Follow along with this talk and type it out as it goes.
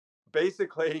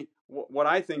basically, what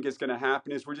I think is going to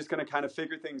happen is we're just going to kind of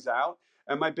figure things out.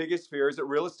 And my biggest fear is that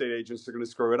real estate agents are going to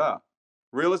screw it up.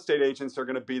 Real estate agents are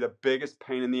going to be the biggest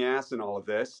pain in the ass in all of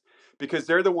this, because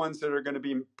they're the ones that are going to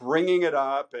be bringing it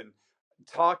up and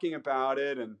talking about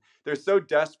it. And they're so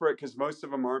desperate because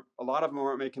a lot of them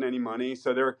aren't making any money.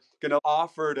 So they're going to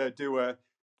offer to do a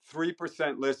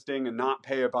 3% listing and not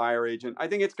pay a buyer agent. I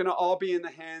think it's going to all be in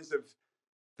the hands of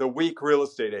the weak real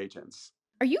estate agents.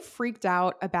 Are you freaked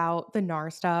out about the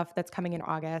NAR stuff that's coming in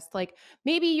August? Like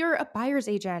maybe you're a buyer's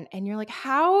agent and you're like,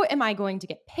 how am I going to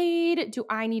get paid? Do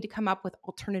I need to come up with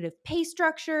alternative pay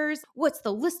structures? What's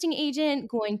the listing agent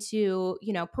going to,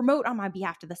 promote on my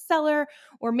behalf to the seller?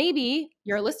 Or maybe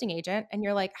you're a listing agent and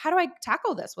you're like, how do I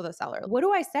tackle this with a seller? What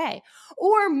do I say?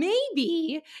 Or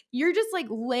maybe you're just like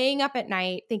laying up at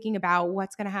night thinking about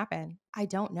what's going to happen. I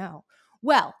don't know.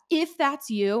 Well, if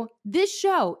that's you, this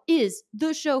show is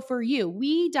the show for you.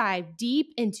 We dive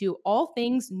deep into all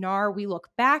things NAR. We look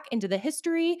back into the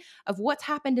history of what's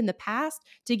happened in the past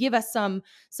to give us some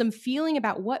feeling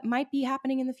about what might be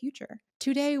happening in the future.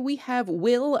 Today, we have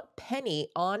Will Penney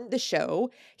on the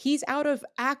show. He's out of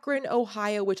Akron,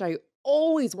 Ohio, which I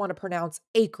always want to pronounce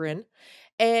Akron.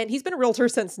 And he's been a realtor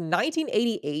since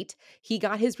 1988. He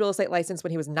got his real estate license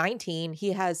when he was 19.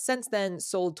 He has since then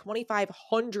sold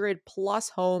 2,500 plus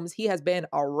homes. He has been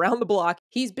around the block.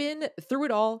 He's been through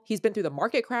it all. He's been through the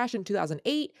market crash in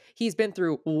 2008. He's been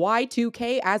through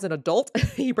Y2K as an adult.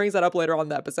 He brings that up later on in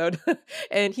the episode.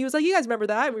 And he was like, you guys remember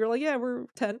that? And we were like, yeah, we're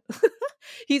 10.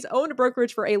 He's owned a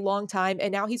brokerage for a long time,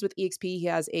 and now he's with EXP. He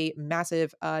has a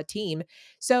massive team.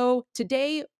 So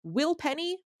today, Will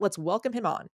Penney, let's welcome him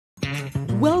on.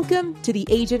 Welcome to the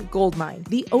Agent Goldmine,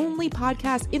 the only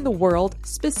podcast in the world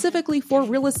specifically for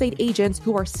real estate agents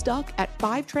who are stuck at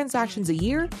 5 transactions a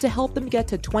year to help them get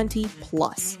to 20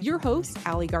 plus. Your hosts,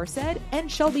 Ali Garced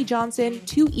and Shelby Johnson,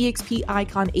 2 EXP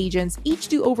icon agents, each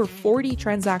do over 40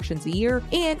 transactions a year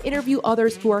and interview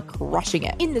others who are crushing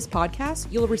it. In this podcast,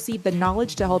 you'll receive the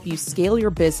knowledge to help you scale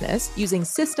your business using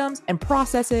systems and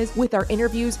processes with our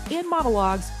interviews and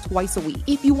monologues twice a week.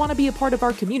 If you want to be a part of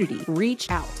our community, reach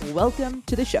out. Welcome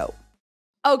to the show.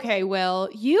 Okay, Will,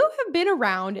 you have been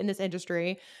around in this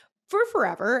industry for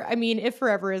forever. I mean, if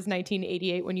forever is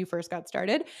 1988 when you first got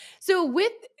started. So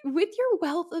with your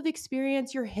wealth of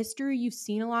experience, your history, you've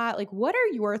seen a lot. Like, what are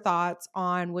your thoughts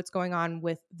on what's going on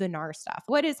with the NAR stuff?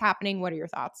 What is happening? What are your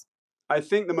thoughts? I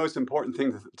think the most important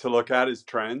thing to look at is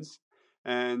trends.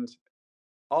 And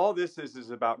all this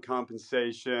is about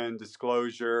compensation,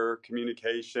 disclosure,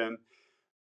 communication.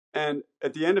 And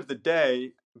at the end of the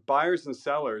day, buyers and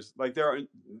sellers, like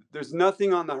there's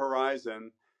nothing on the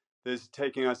horizon that's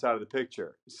taking us out of the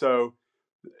picture. So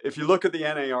if you look at the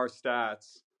NAR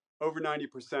stats, over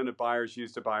 90% of buyers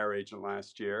used a buyer agent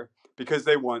last year because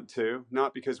they want to,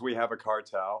 not because we have a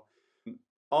cartel.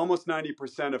 Almost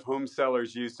 90% of home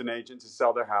sellers used an agent to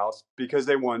sell their house because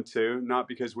they want to, not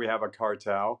because we have a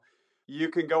cartel. You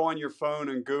can go on your phone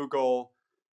and Google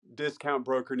discount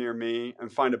broker near me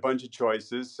and find a bunch of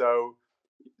choices. So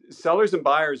sellers and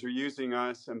buyers are using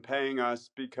us and paying us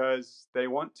because they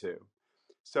want to.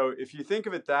 So if you think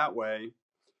of it that way,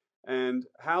 and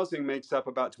housing makes up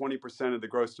about 20% of the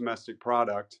gross domestic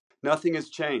product, nothing has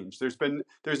changed.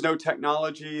 There's no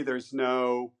technology, there's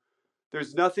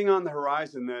nothing on the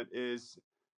horizon that is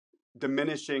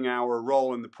diminishing our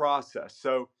role in the process.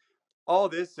 So all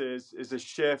this is a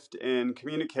shift in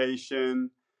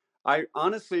communication. I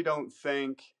honestly don't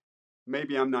think,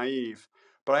 maybe I'm naive,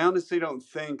 but I honestly don't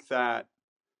think that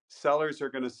sellers are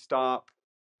going to stop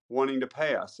wanting to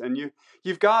pay us. And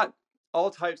you've got all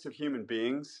types of human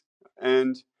beings,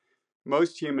 and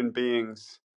most human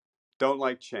beings don't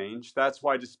like change. That's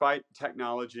why despite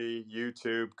technology,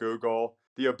 YouTube, Google,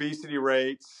 the obesity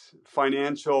rates,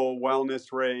 financial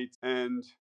wellness rates, and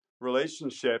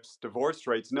relationships, divorce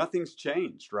rates, nothing's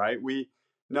changed, right? We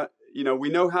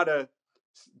know how to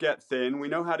get thin, we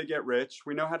know how to get rich,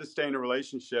 we know how to stay in a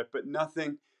relationship, but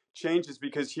nothing changes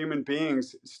because human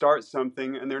beings start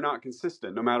something and they're not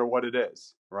consistent no matter what it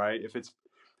is, right? If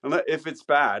it's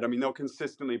bad, I mean, they'll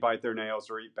consistently bite their nails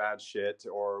or eat bad shit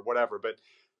or whatever, but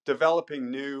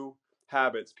developing new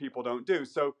habits people don't do.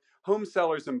 So home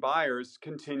sellers and buyers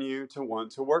continue to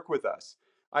want to work with us.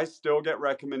 I still get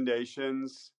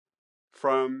recommendations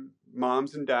from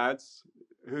moms and dads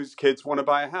whose kids want to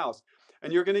buy a house.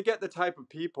 And you're going to get the type of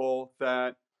people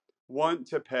that want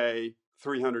to pay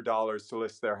 $300 to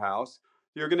list their house.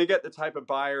 You're going to get the type of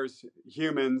buyers,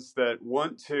 humans that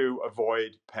want to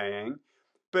avoid paying.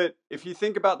 But if you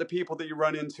think about the people that you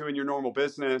run into in your normal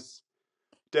business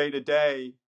day to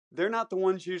day, they're not the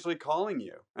ones usually calling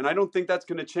you. And I don't think that's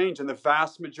going to change. And the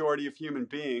vast majority of human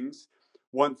beings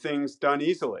want things done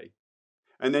easily.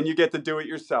 And then you get the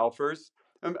do-it-yourselfers.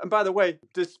 And by the way,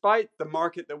 despite the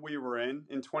market that we were in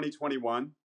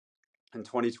 2021 and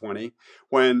 2020,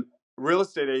 when real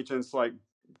estate agents like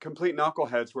complete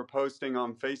knuckleheads were posting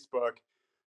on Facebook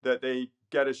that they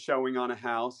get a showing on a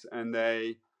house and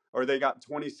they got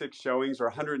 26 showings or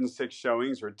 106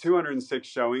 showings or 206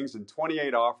 showings and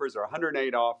 28 offers or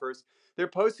 108 offers. They're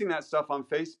posting that stuff on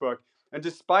Facebook. And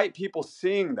despite people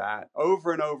seeing that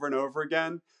over and over and over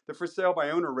again, the for sale by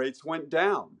owner rates went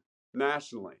down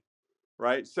nationally,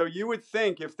 right? So you would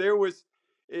think if there was,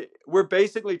 we're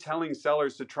basically telling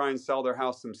sellers to try and sell their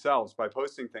house themselves by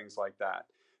posting things like that.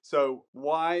 So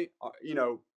why,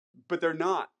 but they're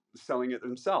not selling it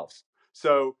themselves.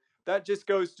 So that just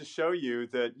goes to show you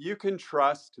that you can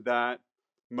trust that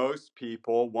most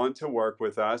people want to work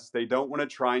with us. They don't want to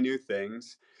try new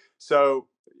things. So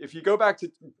if you go back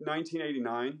to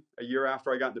 1989, a year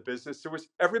after I got into business,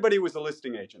 everybody was a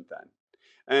listing agent then.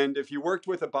 And if you worked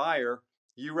with a buyer,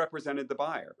 you represented the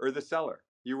buyer or the seller.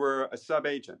 You were a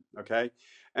sub-agent, okay?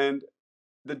 And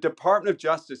the Department of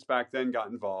Justice back then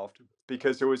got involved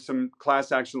because there was some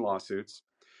class action lawsuits.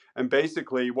 And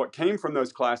basically what came from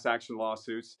those class action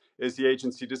lawsuits is the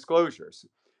agency disclosures.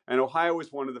 And Ohio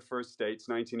was one of the first states,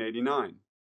 1989.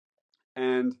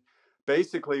 And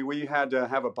basically we had to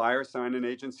have a buyer sign an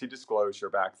agency disclosure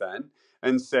back then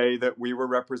and say that we were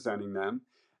representing them.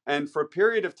 And for a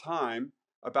period of time,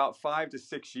 about 5 to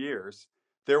 6 years,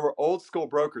 there were old school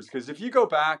brokers. Because if you go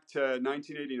back to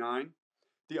 1989,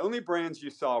 the only brands you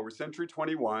saw were Century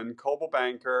 21, Coldwell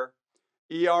Banker,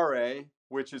 ERA,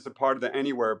 which is a part of the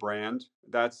Anywhere brand.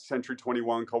 That's Century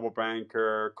 21, Coldwell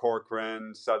Banker,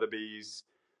 Corcoran, Sotheby's,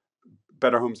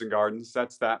 Better Homes and Gardens.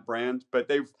 That's that brand. But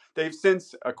they've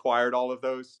since acquired all of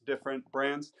those different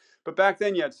brands. But back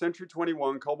then you had Century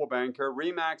 21, Coldwell Banker.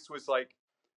 RE/MAX was like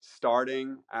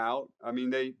starting out. I mean,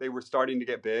 they were starting to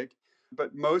get big.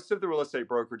 But most of the real estate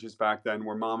brokerages back then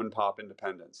were mom and pop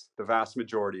independents, the vast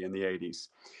majority in the 80s.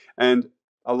 And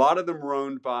a lot of them were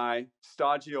owned by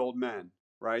stodgy old men,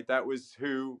 right? That was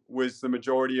who was the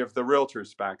majority of the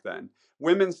realtors back then.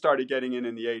 Women started getting in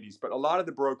the 80s, but a lot of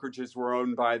the brokerages were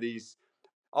owned by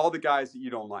all the guys that you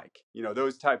don't like,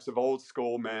 those types of old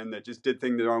school men that just did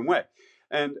things their own way.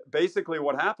 And basically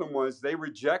what happened was they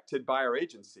rejected buyer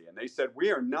agency and they said,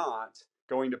 we are not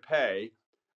going to pay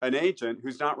an agent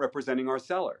who's not representing our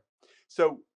seller.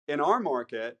 So in our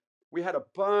market, we had a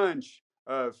bunch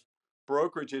of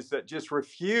brokerages that just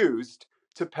refused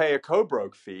to pay a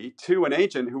co-broke fee to an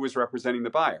agent who was representing the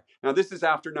buyer. Now, this is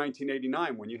after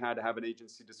 1989 when you had to have an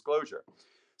agency disclosure.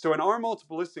 So in our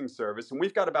multiple listing service, and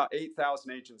we've got about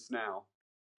 8,000 agents now,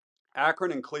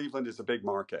 Akron and Cleveland is a big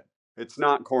market. It's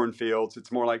not cornfields.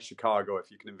 It's more like Chicago,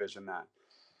 if you can envision that.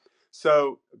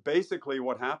 So basically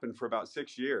what happened for about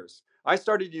 6 years, I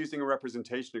started using a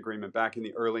representation agreement back in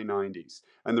the early 90s.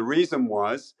 And the reason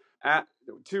was,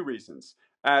 two reasons.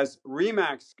 As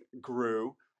RE/MAX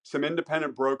grew, some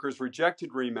independent brokers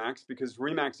rejected RE/MAX because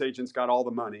RE/MAX agents got all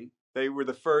the money. They were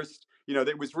the first,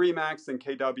 it was RE/MAX and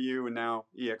KW and now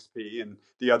EXP and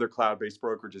the other cloud-based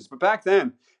brokerages. But back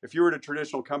then, if you were at a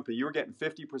traditional company, you were getting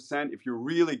 50%. If you're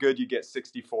really good, you get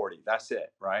 60-40. That's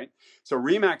it, right? So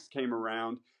RE/MAX came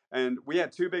around. And we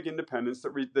had two big independents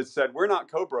that said, we're not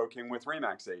co-broking with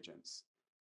RE/MAX agents,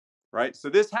 right? So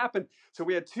this happened. So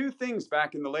we had two things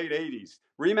back in the late 80s.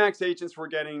 RE/MAX agents were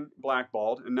getting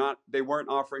blackballed and they weren't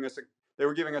offering us, they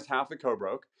were giving us half a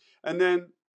co-broke. And then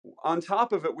on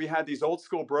top of it, we had these old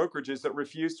school brokerages that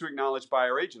refused to acknowledge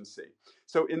buyer agency.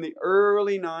 So in the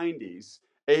early 90s,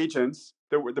 agents,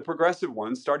 the progressive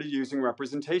ones, started using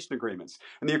representation agreements.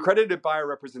 And the accredited buyer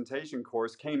representation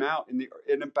course came out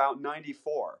in about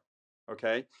 94.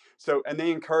 Okay. So, and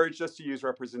they encouraged us to use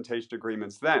representation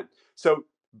agreements then. So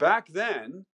back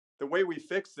then, the way we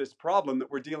fixed this problem that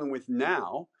we're dealing with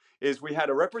now is we had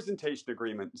a representation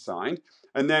agreement signed,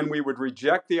 and then we would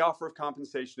reject the offer of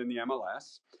compensation in the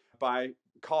MLS by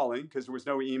calling, because there was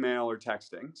no email or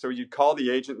texting. So you'd call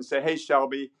the agent and say, hey,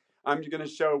 Shelby, I'm going to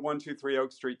show 123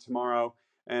 Oak Street tomorrow,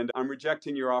 and I'm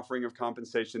rejecting your offering of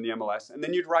compensation in the MLS. And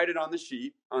then you'd write it on the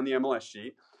sheet, on the MLS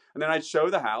sheet, and then I'd show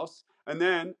the house. And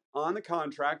then on the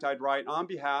contract, I'd write on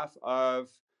behalf of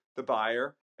the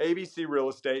buyer, ABC Real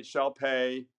Estate shall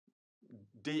pay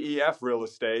DEF Real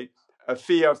Estate a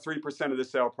fee of 3% of the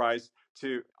sale price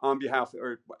on behalf,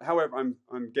 or however,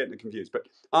 I'm getting it confused, but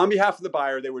on behalf of the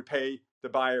buyer, they would pay the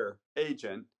buyer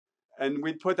agent, and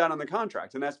we'd put that on the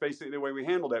contract. And that's basically the way we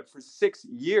handled it for 6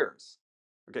 years.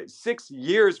 Okay, 6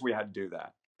 years we had to do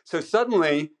that. So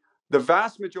suddenly the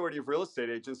vast majority of real estate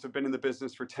agents have been in the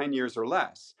business for 10 years or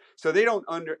less. So they don't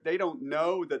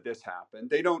know that this happened.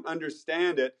 They don't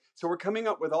understand it. So we're coming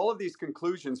up with all of these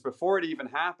conclusions before it even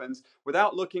happens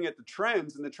without looking at the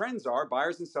trends. And the trends are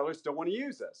buyers and sellers still want to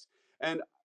use this. And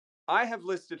I have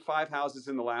listed 5 houses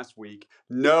in the last week.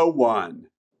 No one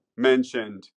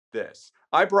mentioned this.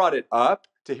 I brought it up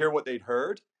to hear what they'd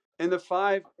heard. In the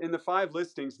five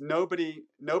listings, nobody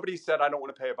said I don't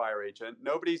want to pay a buyer agent.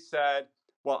 Nobody said,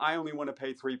 well, I only want to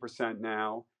pay 3%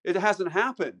 now. It hasn't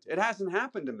happened. It hasn't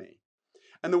happened to me.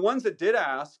 And the ones that did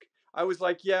ask, I was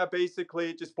like, yeah,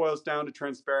 basically it just boils down to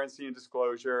transparency and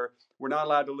disclosure. We're not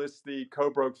allowed to list the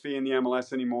co-broke fee in the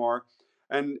MLS anymore.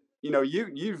 And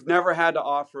you've never had to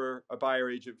offer a buyer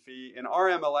agent fee. In our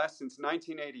MLS since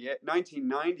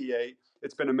 1998,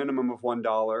 it's been a minimum of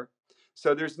 $1.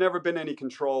 So there's never been any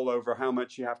control over how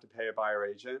much you have to pay a buyer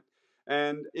agent.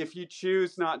 And if you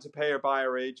choose not to pay a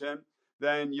buyer agent,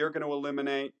 then you're going to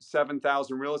eliminate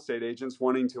 7,000 real estate agents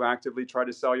wanting to actively try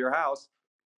to sell your house.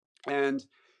 And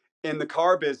in the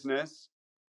car business,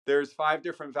 there's 5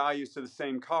 different values to the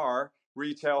same car: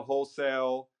 retail,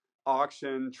 wholesale,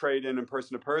 auction, trade-in, and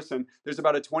person-to-person. There's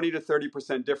about a 20 to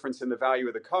 30% difference in the value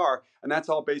of the car, and that's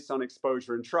all based on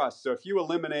exposure and trust. So if you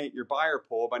eliminate your buyer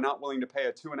pool by not willing to pay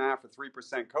a 2.5 or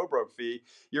 3% co-broke fee,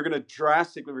 you're going to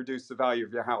drastically reduce the value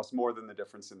of your house more than the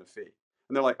difference in the fee.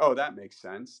 And they're like, oh, that makes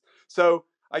sense. So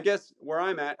I guess where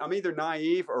I'm at, I'm either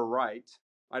naive or right.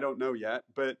 I don't know yet,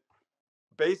 but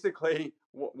basically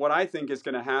what I think is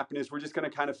going to happen is we're just going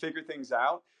to kind of figure things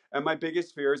out. And my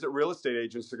biggest fear is that real estate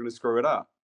agents are going to screw it up.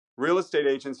 Real estate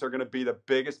agents are going to be the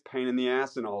biggest pain in the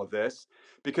ass in all of this,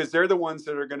 because they're the ones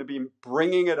that are going to be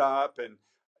bringing it up and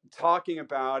talking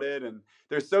about it. And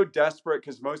they're so desperate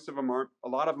because a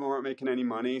lot of them aren't making any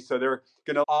money. So they're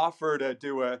going to offer to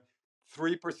do a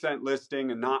 3%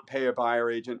 listing and not pay a buyer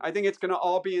agent. I think it's going to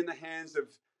all be in the hands of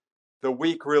the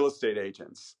weak real estate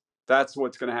agents. That's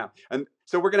what's going to happen. And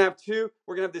so we're going to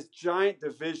have this giant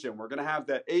division. We're going to have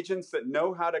the agents that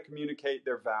know how to communicate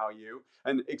their value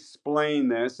and explain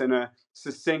this in a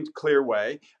succinct, clear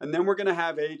way. And then we're going to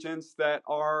have agents that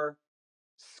are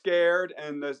scared,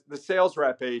 and the sales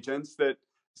rep agents that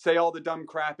say all the dumb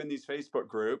crap in these Facebook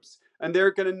groups, and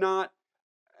they're going to not,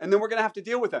 and then we're going to have to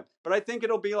deal with them. But I think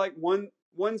it'll be like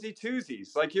onesie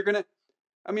twosies. Like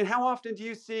how often do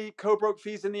you see co-broke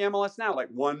fees in the MLS now? Like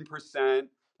 1%.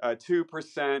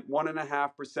 2%,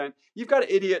 1.5%. You've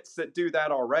got idiots that do that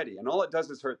already, and all it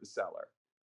does is hurt the seller,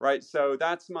 right? So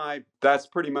that's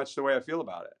pretty much the way I feel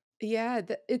about it. Yeah,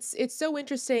 it's so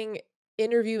interesting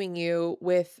interviewing you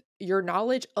with your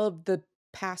knowledge of the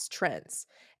past trends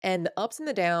and the ups and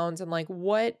the downs, and like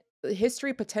what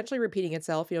history potentially repeating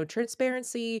itself.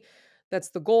 Transparency, that's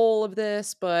the goal of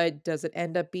this, but does it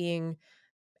end up being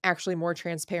actually more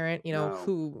transparent? No,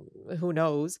 Who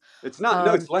knows? it's not.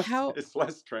 No, How it's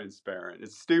less transparent.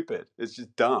 It's stupid. It's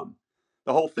just dumb.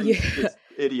 The whole thing's Yeah. just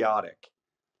idiotic.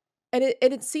 And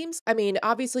it seems, I mean,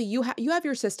 obviously you have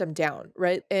your system down,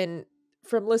 right? And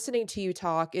from listening to you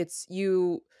talk, it's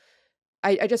you.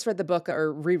 I just read the book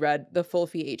or reread The Full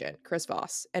Fee Agent, Chris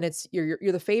Voss, and it's you're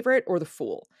the favorite or the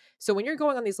fool. So when you're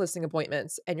going on these listing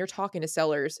appointments and you're talking to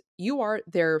sellers, you are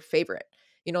their favorite.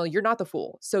 You're not the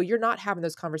fool. So you're not having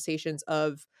those conversations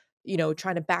of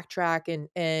trying to backtrack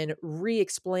and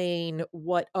re-explain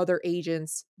what other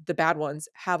agents, the bad ones,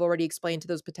 have already explained to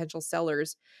those potential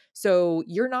sellers. So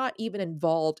you're not even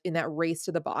involved in that race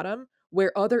to the bottom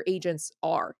where other agents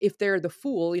are. If they're the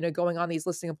fool, going on these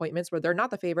listing appointments where they're not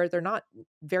the favorite, they're not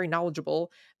very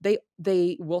knowledgeable,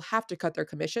 they will have to cut their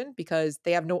commission because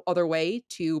they have no other way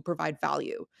to provide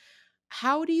value.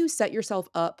 How do you set yourself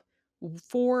up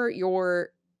for your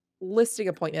listing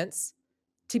appointments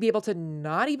to be able to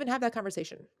not even have that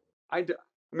conversation? I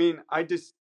mean,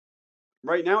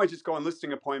 right now I just go on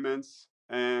listing appointments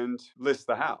and list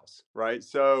the house, right?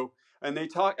 So, and they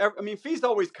talk, fees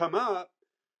always come up,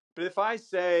 but if I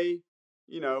say,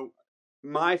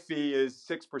 my fee is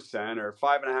 6% or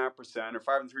 5.5% or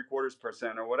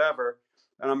 5.75% or whatever,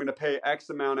 and I'm going to pay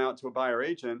X amount out to a buyer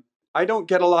agent, I don't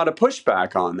get a lot of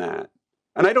pushback on that.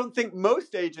 And I don't think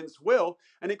most agents will.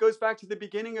 And it goes back to the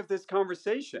beginning of this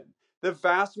conversation. The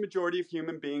vast majority of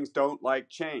human beings don't like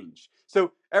change.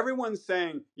 So everyone's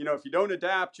saying, if you don't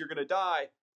adapt, you're going to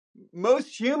die.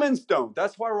 Most humans don't.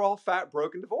 That's why we're all fat,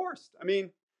 broke, and divorced.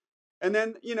 And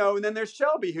then there's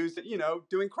Shelby, who's,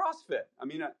 doing CrossFit.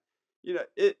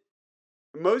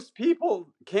 Most people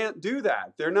can't do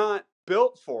that. They're not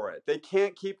built for it. They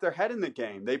can't keep their head in the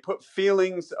game. They put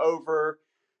feelings over,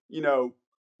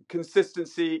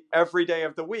 consistency every day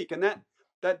of the week. And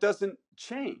that doesn't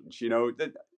change,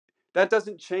 That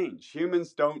doesn't change.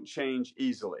 Humans don't change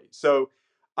easily. So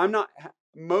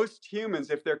most humans,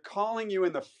 if they're calling you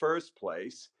in the first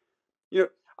place,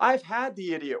 I've had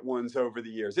the idiot ones over the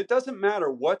years. It doesn't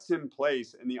matter what's in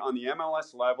place on the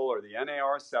MLS level or the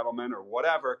NAR settlement or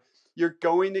whatever. You're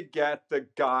going to get the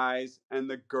guys and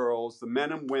the girls, the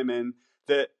men and women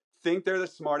that think they're the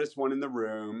smartest one in the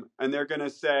room, and they're going to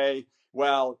say,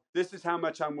 well, this is how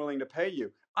much I'm willing to pay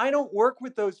you. I don't work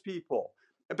with those people.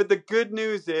 But the good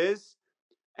news is,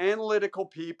 analytical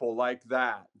people like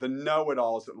that, the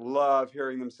know-it-alls that love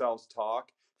hearing themselves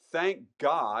talk, thank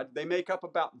God they make up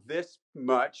about this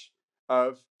much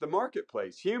of the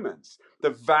marketplace, humans. The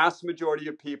vast majority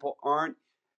of people aren't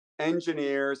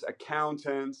engineers,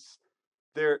 accountants,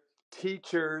 they're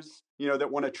teachers,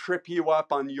 that want to trip you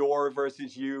up on your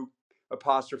versus you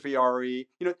apostrophe RE.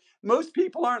 Most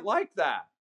people aren't like that,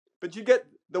 but you get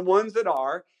the ones that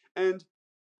are. And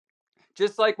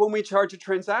just like when we charge a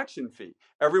transaction fee,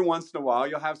 every once in a while,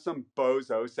 you'll have some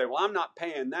bozo say, well, I'm not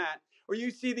paying that. Or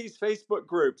you see these Facebook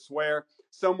groups where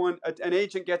an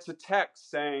agent gets a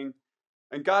text saying,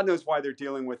 and God knows why they're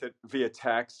dealing with it via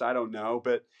text, I don't know,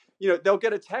 but they'll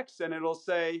get a text and it'll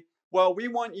say, well, we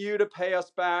want you to pay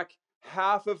us back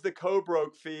half of the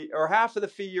co-broke fee or half of the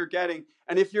fee you're getting.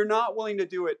 And if you're not willing to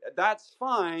do it, that's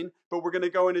fine, but we're going to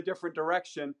go in a different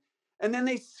direction. And then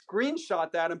they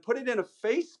screenshot that and put it in a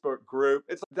Facebook group.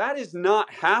 That is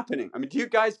not happening. I mean, do you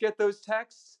guys get those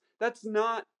texts? That's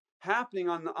not happening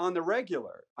on the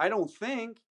regular, I don't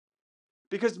think,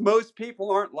 because most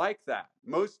people aren't like that.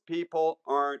 Most people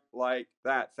aren't like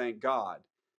that, thank God.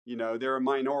 They're a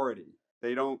minority.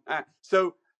 They don't act.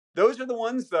 So those are the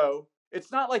ones, though.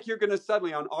 It's not like you're going to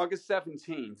suddenly on August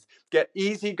 17th get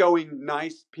easygoing,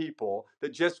 nice people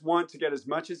that just want to get as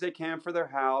much as they can for their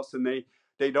house, and they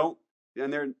don't,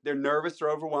 and they're nervous or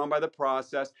overwhelmed by the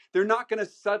process. They're not going to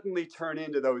suddenly turn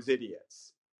into those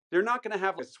idiots. They're not going to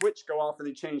have a switch go off and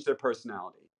they change their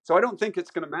personality. So I don't think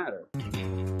it's going to matter.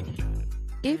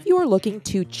 If you're looking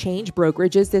to change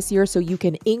brokerages this year so you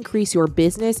can increase your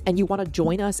business and you want to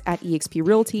join us at eXp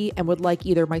Realty and would like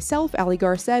either myself, Ali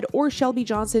Garced, or Shelby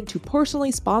Johnson to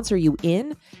personally sponsor you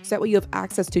in, so that way you have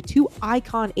access to 2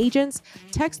 icon agents,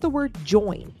 text the word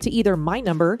JOIN to either my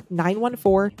number,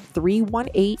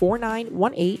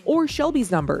 914-318-4918, or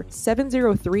Shelby's number,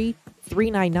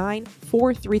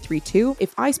 703-399-4332.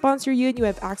 If I sponsor you and you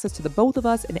have access to the both of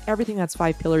us and everything that's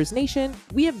 5 Pillars Nation,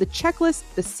 we have the checklist,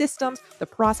 the systems,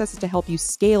 the processes to help you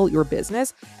scale your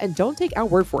business. And don't take our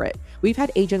word for it. We've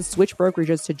had agents switch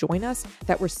brokerages to join us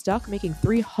that were stuck making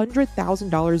 $300,000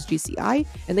 GCI,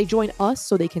 and they join us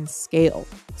so they can scale.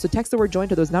 So text the word JOIN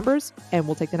to those numbers and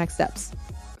we'll take the next steps.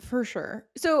 For sure.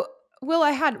 So, Will,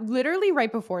 I had literally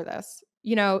right before this,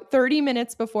 30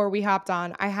 minutes before we hopped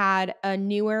on, I had a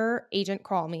newer agent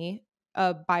call me,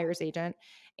 a buyer's agent,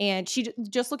 and she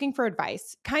just looking for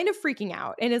advice, kind of freaking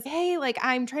out, and is, hey, like,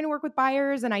 I'm trying to work with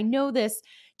buyers and I know this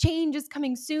change is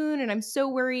coming soon and I'm so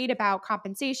worried about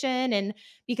compensation, and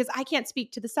because I can't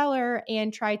speak to the seller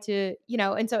and try to,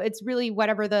 and so it's really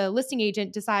whatever the listing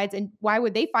agent decides, and why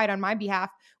would they fight on my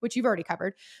behalf, which you've already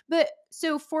covered. But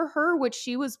so for her, what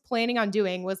she was planning on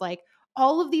doing was like,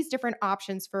 all of these different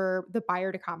options for the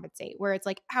buyer to compensate, where it's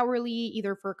like hourly,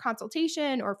 either for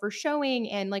consultation or for showing,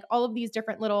 and like all of these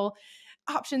different little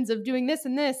options of doing this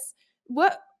and this.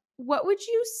 What would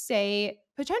you say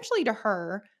potentially to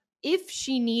her if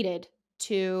she needed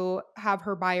to have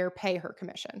her buyer pay her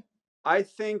commission? I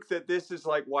think that this is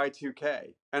like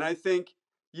Y2K. And I think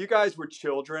you guys were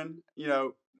children,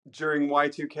 during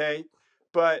Y2K,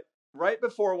 but right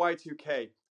before Y2K,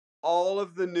 all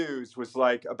of the news was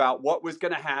like about what was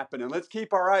going to happen. And let's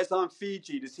keep our eyes on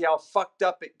Fiji to see how fucked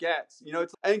up it gets.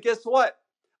 And guess what?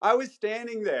 I was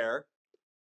standing there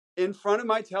in front of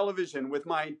my television with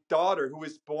my daughter, who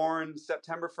was born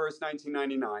September 1st,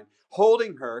 1999,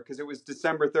 holding her because it was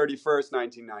December 31st,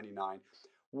 1999,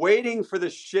 waiting for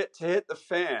the shit to hit the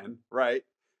fan, right?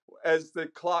 As the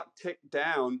clock ticked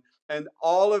down, and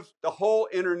all of the whole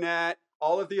internet,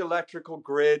 all of the electrical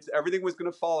grids, everything was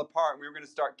going to fall apart. And we were going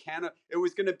to start it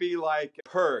was going to be like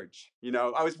Purge.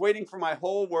 I was waiting for my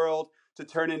whole world to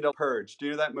turn into Purge. Do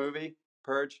you know that movie,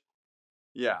 Purge?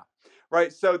 Yeah.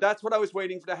 Right. So that's what I was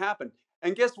waiting for to happen.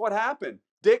 And guess what happened?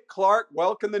 Dick Clark,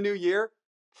 welcome the new year.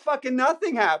 Fucking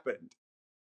nothing happened.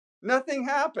 Nothing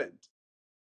happened.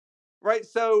 Right.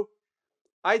 So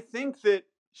I think that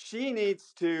she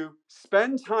needs to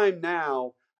spend time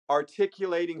now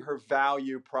articulating her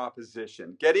value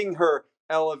proposition, getting her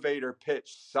elevator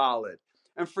pitch solid,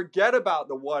 and forget about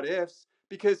the what ifs,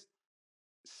 because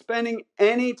spending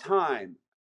any time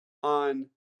on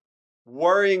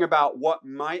worrying about what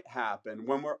might happen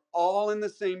when we're all in the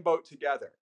same boat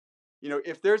together.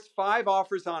 If there's 5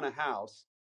 offers on a house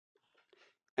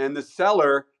and the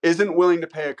seller isn't willing to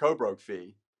pay a co-broke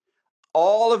fee,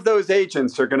 all of those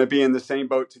agents are going to be in the same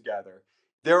boat together.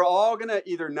 They're all going to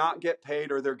either not get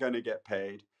paid or they're going to get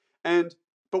paid.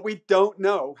 But we don't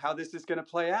know how this is going to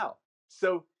play out.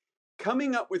 So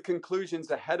coming up with conclusions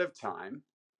ahead of time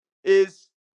is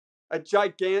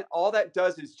all that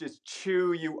does is just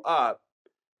chew you up.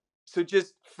 So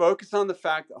just focus on the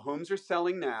fact that homes are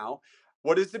selling now.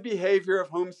 What is the behavior of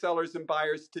home sellers and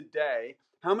buyers today?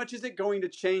 How much is it going to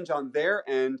change on their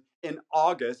end in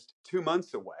August, 2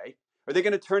 months away? Are they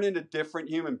going to turn into different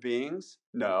human beings?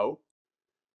 No.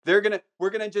 We're going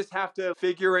to just have to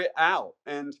figure it out.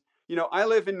 And, I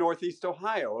live in Northeast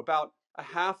Ohio. About a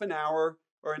half an hour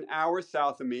or an hour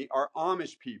south of me are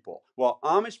Amish people. Well,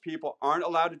 Amish people aren't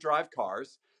allowed to drive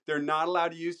cars. They're not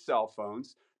allowed to use cell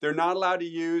phones. They're not allowed to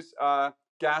use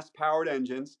gas-powered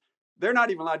engines. They're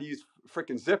not even allowed to use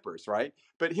freaking zippers, right?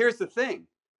 But here's the thing.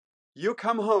 You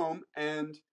come home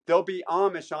and there'll be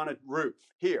Amish on a roof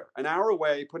here, an hour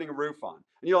away, putting a roof on.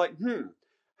 And you're like,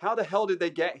 how the hell did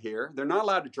they get here? They're not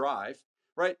allowed to drive,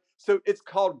 right? So it's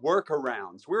called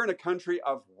workarounds. We're in a country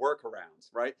of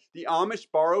workarounds, right? The Amish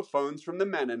borrow phones from the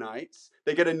Mennonites.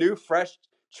 They get a new, fresh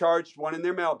charged one in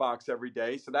their mailbox every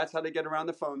day. So that's how they get around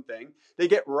the phone thing. They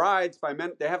get rides by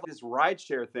men. They have this ride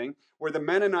share thing where the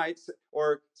Mennonites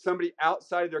or somebody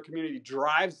outside of their community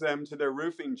drives them to their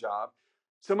roofing job.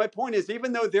 So my point is,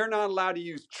 even though they're not allowed to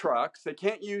use trucks, they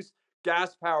can't use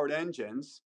gas-powered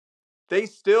engines, they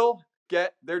still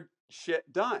get their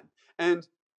shit done. And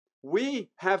we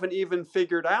haven't even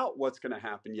figured out what's going to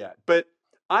happen yet. But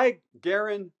I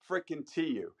guarantee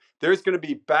you, there's going to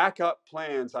be backup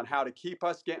plans on how to keep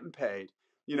us getting paid.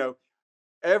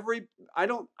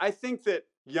 I think that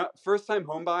first-time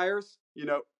home buyers,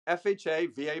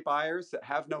 FHA, VA buyers that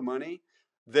have no money,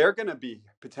 they're going to be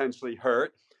potentially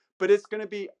hurt. But it's going to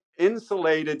be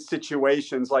insulated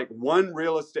situations like one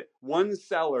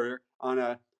seller on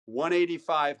a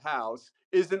 185 house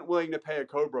isn't willing to pay a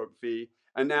co-broke fee.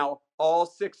 And now all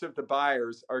 6 of the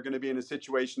buyers are going to be in a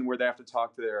situation where they have to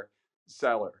talk to their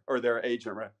seller or their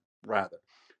agent rather.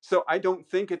 So I don't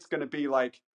think it's going to be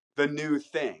like the new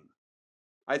thing.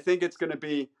 I think it's going to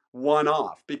be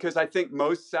one-off because I think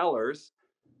most sellers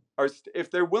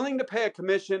if they're willing to pay a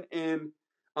commission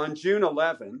on June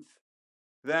 11th,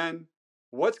 then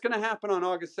what's going to happen on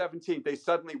August 17th? They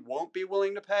suddenly won't be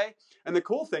willing to pay. And the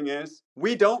cool thing is,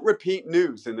 we don't repeat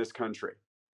news in this country.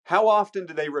 How often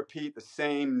do they repeat the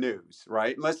same news,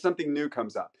 right? Unless something new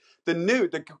comes up.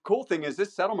 The cool thing is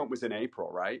this settlement was in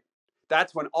April, right?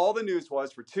 That's when all the news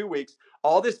was for 2 weeks,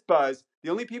 all this buzz.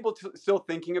 The only people still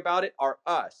thinking about it are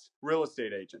us, real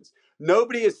estate agents.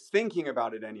 Nobody is thinking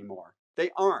about it anymore.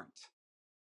 They aren't.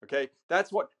 Okay?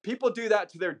 That's what people do that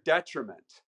to their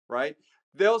detriment, right?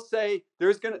 They'll say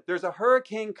there's a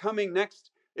hurricane coming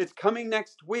it's coming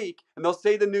next week, and they'll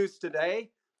say the news today.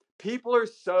 People are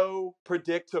so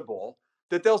predictable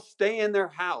that they'll stay in their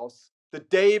house the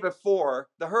day before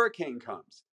the hurricane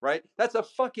comes, right? That's a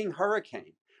fucking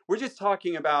hurricane. We're just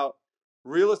talking about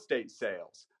real estate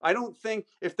sales. I don't think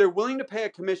if they're willing to pay a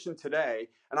commission today,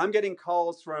 and I'm getting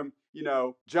calls from,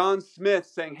 John Smith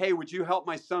saying, hey, would you help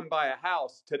my son buy a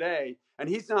house today? And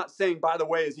he's not saying, by the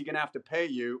way, is he going to have to pay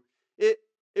you? If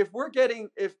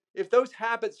those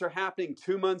habits are happening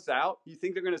 2 months out, you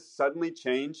think they're going to suddenly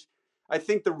change? I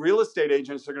think the real estate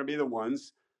agents are going to be the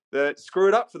ones that screw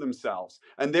it up for themselves,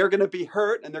 and they're going to be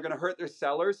hurt, and they're going to hurt their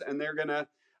sellers, and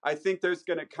I think there's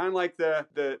going to kind of like the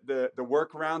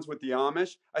workarounds with the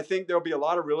Amish. I think there'll be a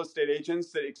lot of real estate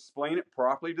agents that explain it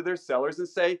properly to their sellers and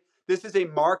say, this is a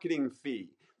marketing fee.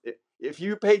 If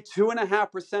you pay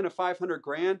 2.5% of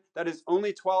 $500,000, that is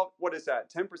only 12. What is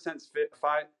that? 10%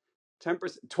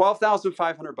 10%,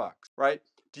 $12,500, right?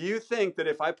 Do you think that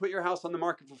if I put your house on the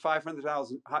market for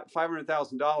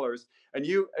 $500,000 and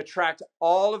you attract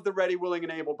all of the ready, willing,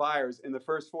 and able buyers in the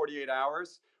first 48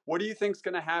 hours, what do you think is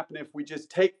going to happen if we just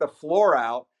take the floor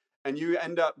out and you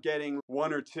end up getting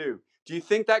 1 or 2? Do you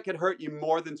think that could hurt you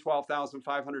more than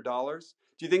 $12,500?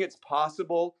 Do you think it's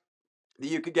possible that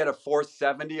you could get a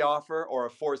 470 offer or a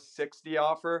 460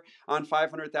 offer on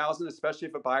 500,000, especially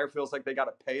if a buyer feels like they got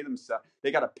to pay themselves,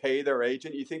 they got to pay their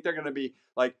agent? You think they're going to be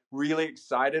like really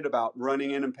excited about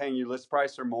running in and paying you list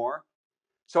price or more?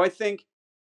 So I think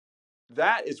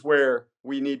that is where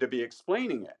we need to be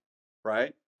explaining it,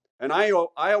 right? And I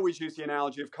always use the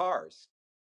analogy of cars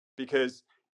because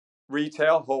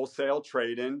retail, wholesale,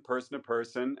 trade-in,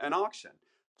 person-to-person, and auction.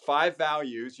 5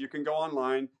 values. You can go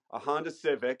online. a Honda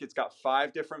Civic. It's got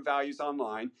 5 different values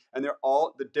online, and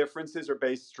the differences are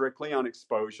based strictly on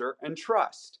exposure and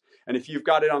trust. And if you've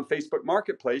got it on Facebook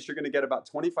Marketplace, you're going to get about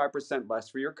 25% less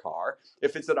for your car.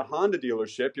 If it's at a Honda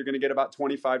dealership, you're going to get about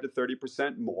 25 to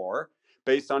 30% more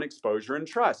based on exposure and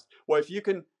trust. Well, if you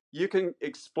can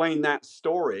explain that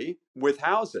story with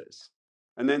houses,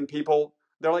 and then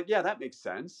they're like, yeah, that makes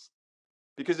sense.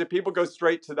 Because if people go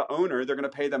straight to the owner, they're going to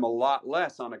pay them a lot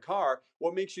less on a car.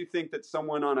 What makes you think that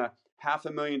someone on a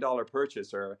 $500,000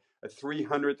 purchase or a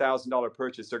 $300,000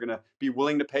 purchase, they're going to be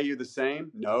willing to pay you the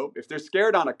same? No. If they're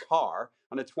scared on a car,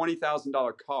 on a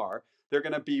 $20,000 car, they're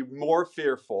going to be more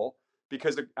fearful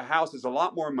because a house is a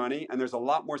lot more money and there's a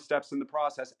lot more steps in the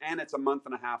process, and it's a month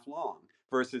and a half long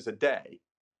versus a day.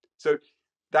 So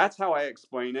that's how I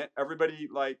explain it. Everybody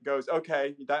goes,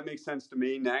 okay, that makes sense to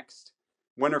me. Next,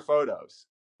 when are photos?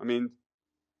 I mean,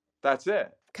 that's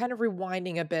it. Kind of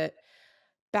rewinding a bit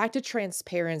back to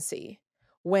transparency.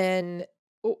 When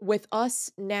with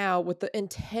us now, with the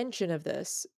intention of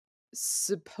this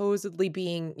supposedly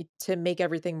being to make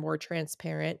everything more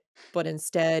transparent, but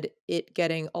instead it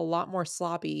getting a lot more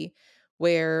sloppy,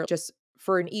 where just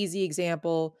for an easy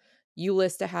example, you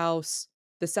list a house,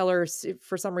 the sellers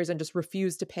for some reason just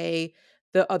refuse to pay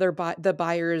the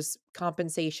buyer's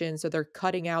compensation, so they're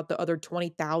cutting out the other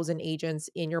 20,000 agents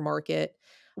in your market.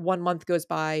 1 month goes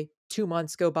by, 2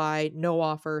 months go by, no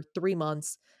offer, 3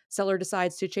 months. Seller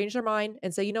decides to change their mind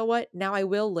and say, you know what, now I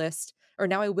will list, or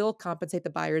now I will compensate the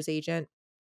buyer's agent.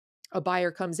 A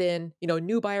buyer comes in,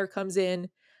 new buyer comes in,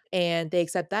 and they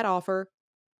accept that offer,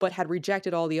 but had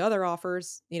rejected all the other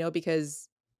offers, because,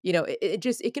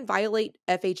 it can violate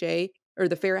FHA or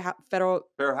the federal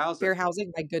Fair housing. fair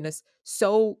housing, my goodness,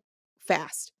 so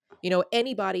fast.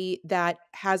 Anybody that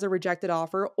has a rejected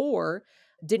offer or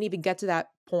didn't even get to that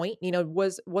point,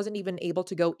 wasn't even able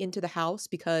to go into the house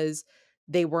because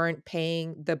they weren't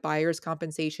paying the buyer's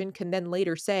compensation, can then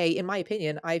later say, in my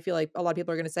opinion, I feel like a lot of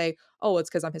people are going to say, oh, it's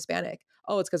because I'm Hispanic.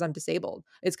 Oh, it's because I'm disabled.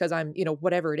 It's because I'm,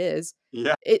 whatever it is.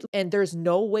 Yeah. And there's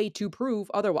no way to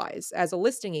prove otherwise. As a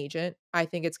listing agent, I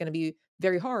think it's going to be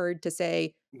very hard to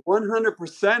say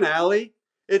 100%, Ali.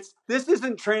 This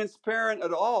isn't transparent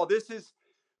at all. This is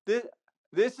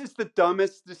the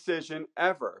dumbest decision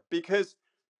ever, because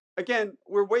again,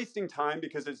 we're wasting time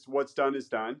because it's what's done is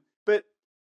done. But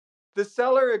the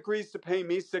seller agrees to pay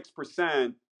me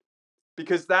 6%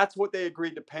 because that's what they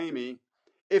agreed to pay me.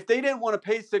 If they didn't want to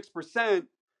pay 6%,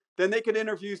 then they could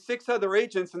interview 6 other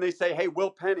agents and they say, hey, Will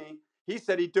Penney, he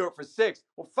said he'd do it for 6.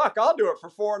 Well, fuck, I'll do it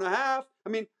for 4.5. I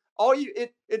mean,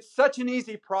 it's such an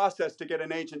easy process to get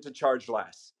an agent to charge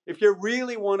less. If you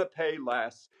really want to pay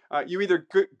less, you either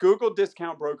Google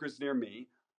discount brokers near me,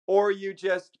 or you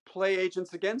just play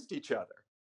agents against each other.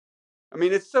 I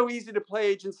mean, it's so easy to play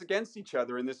agents against each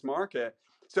other in this market.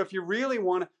 So if you really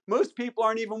want to, most people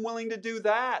aren't even willing to do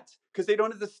that because they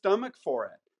don't have the stomach for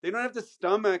it. They don't have the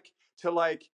stomach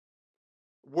to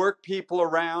work people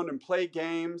around and play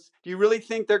games. Do you really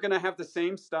think they're going to have the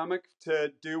same stomach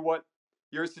to do what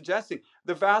you're suggesting?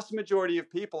 The vast majority of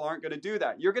people aren't going to do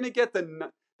that. You're going to get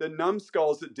the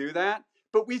numbskulls that do that.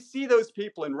 But we see those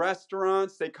people in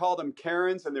restaurants. They call them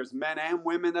Karens, and there's men and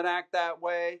women that act that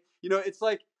way. It's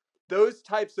like those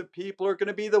types of people are going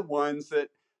to be the ones that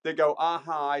go,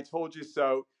 aha, I told you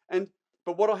so.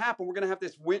 But what'll happen? We're going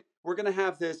to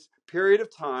have this period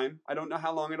of time. I don't know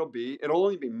how long it'll be. It'll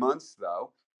only be months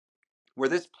though, where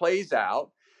this plays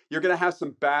out. You're going to have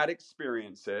some bad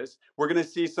experiences. We're going to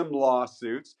see some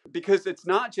lawsuits, because it's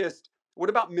not just, what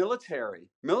about military?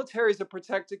 Military is a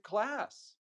protected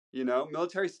class,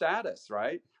 military status,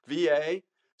 right? VA.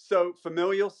 So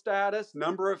familial status,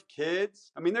 number of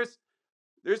kids. I mean, there's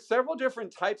several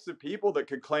different types of people that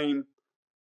could claim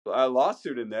a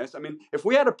lawsuit in this. I mean, if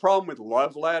we had a problem with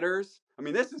love letters, I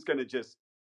mean, this is going to just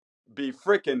be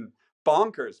freaking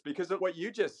bonkers because of what you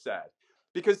just said.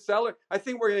 Because I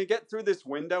think we're going to get through this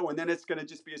window, and then it's going to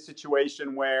just be a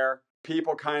situation where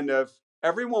people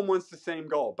everyone wants the same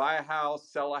goal: buy a house,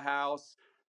 sell a house.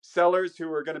 Sellers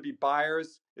who are going to be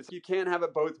buyers, you can't have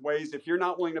it both ways. If you're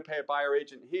not willing to pay a buyer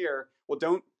agent here, well,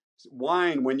 don't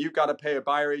whine when you've got to pay a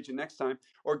buyer agent next time.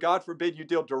 Or God forbid you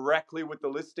deal directly with the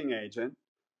listing agent.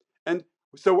 And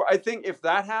so I think if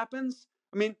that happens,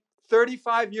 I mean,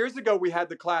 35 years ago, we had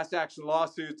the class action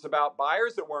lawsuits about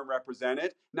buyers that weren't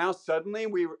represented. Now suddenly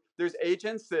there's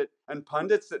agents and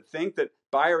pundits that think that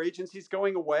buyer agency is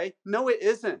going away. No, it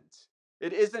isn't.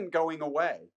 It isn't going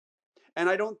away. And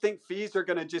I don't think fees are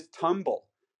going to just tumble,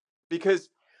 because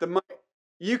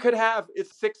You could have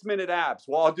it's 6-minute abs.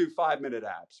 Well, I'll do 5-minute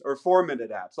abs or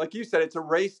 4-minute abs. Like you said, it's a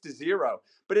race to zero,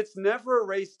 but it's never a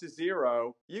race to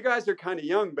zero. You guys are kind of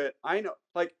young, but I know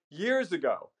like years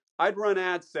ago, I'd run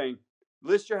ads saying,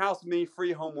 list your house with me,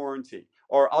 free home warranty,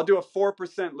 or I'll do a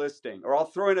 4% listing, or I'll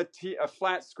throw in a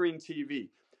flat screen TV.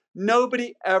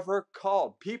 Nobody ever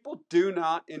called. People do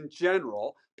not, in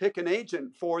general, pick an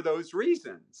agent for those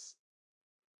reasons.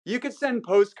 You could send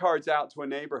postcards out to a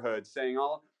neighborhood saying,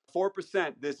 I'll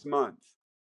 4% this month,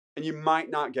 and you might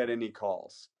not get any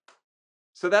calls.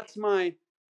 So that's my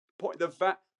point.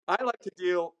 I like to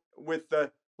deal with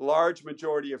the large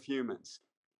majority of humans.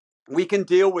 We can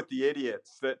deal with the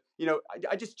idiots that,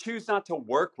 I just choose not to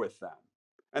work with them.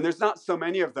 And there's not so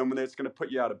many of them when it's going to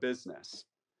put you out of business.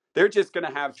 They're just going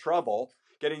to have trouble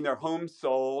getting their home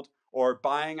sold or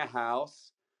buying a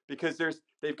house because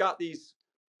they've got these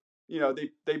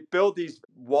they build these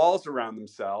walls around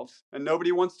themselves and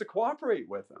nobody wants to cooperate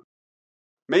with them.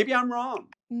 Maybe I'm wrong.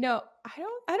 No, I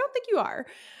don't think you are.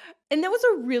 And that was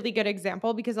a really good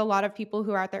example because a lot of people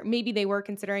who are out there, maybe they were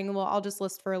considering, well, I'll just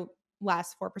list for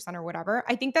less 4% or whatever.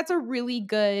 I think that's a really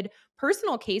good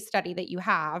personal case study that you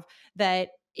have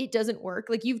that it doesn't work.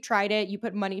 Like you've tried it, you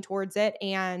put money towards it.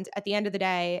 And at the end of the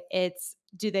day, it's,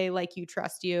 do they like you,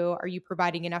 trust you? Are you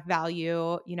providing enough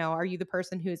value? Are you the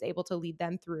person who's able to lead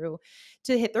them through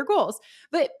to hit their goals?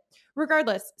 But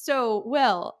regardless, so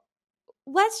Will,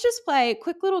 let's just play a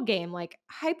quick little game. Like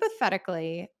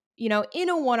hypothetically, in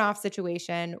a one-off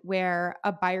situation where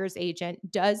a buyer's agent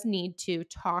does need to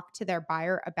talk to their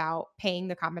buyer about paying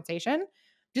the compensation,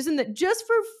 just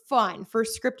for fun, for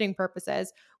scripting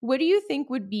purposes, what do you think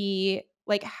would be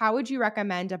like, how would you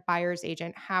recommend a buyer's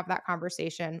agent have that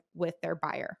conversation with their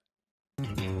buyer?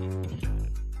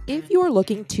 If you are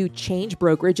looking to change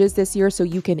brokerages this year so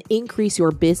you can increase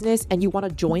your business and you want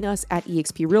to join us at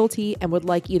eXp Realty and would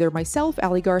like either myself,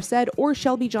 Ali Garced, or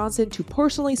Shelby Johnson to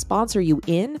personally sponsor you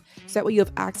in, so that way you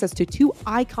have access to 2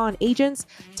 icon agents,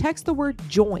 text the word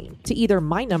JOIN to either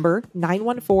my number,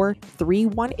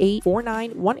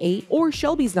 914-318-4918, or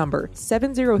Shelby's number,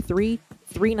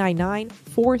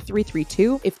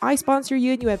 703-399-4332. If I sponsor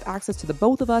you and you have access to the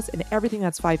both of us and everything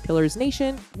that's 5 Pillars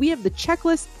Nation, we have the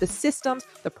checklist, the systems,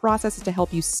 the processes to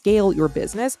help you scale your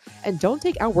business. And don't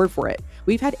take our word for it.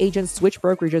 We've had agents switch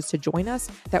brokerages to join us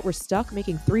that were stuck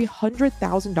making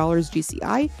 $300,000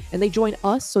 GCI, and they join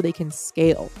us so they can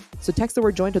scale. So text the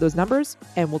word JOIN to those numbers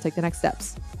and we'll take the next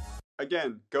steps.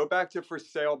 Again, go back to for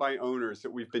sale by owners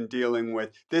that we've been dealing with.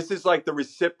 This is like the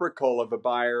reciprocal of a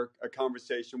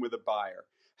conversation with a buyer.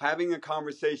 Having a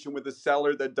conversation with a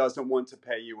seller that doesn't want to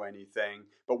pay you anything,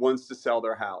 but wants to sell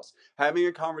their house. Having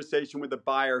a conversation with a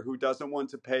buyer who doesn't want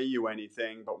to pay you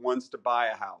anything, but wants to buy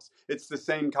a house. It's the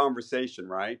same conversation,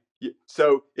 right?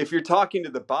 So if you're talking to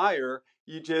the buyer,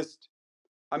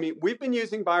 we've been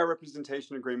using buyer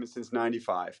representation agreements since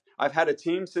 95. I've had a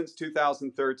team since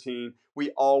 2013.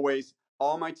 All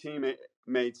my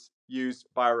teammates use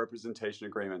buyer representation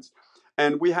agreements.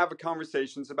 And we have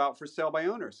conversations about for sale by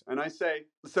owners. And I say,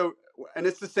 and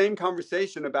it's the same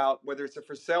conversation about whether it's a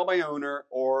for sale by owner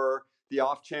or the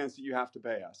off chance that you have to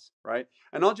pay us, right?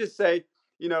 And I'll just say,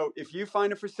 if you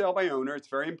find a for sale by owner, it's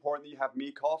very important that you have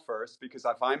me call first, because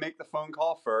if I make the phone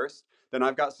call first, then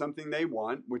I've got something they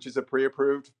want, which is a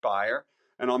pre-approved buyer,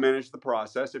 and I'll manage the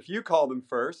process. If you call them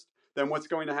first, then what's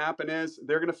going to happen is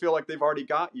they're going to feel like they've already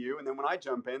got you. And then when I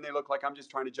jump in, they look like I'm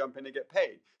just trying to jump in to get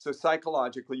paid. So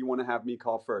psychologically, you want to have me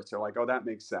call first. They're like, oh, that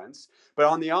makes sense. But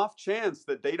on the off chance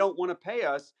that they don't want to pay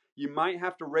us, you might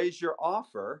have to raise your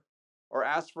offer or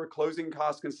ask for a closing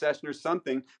cost concession or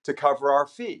something to cover our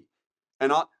fee.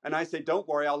 And I say, don't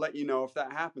worry, I'll let you know if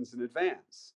that happens in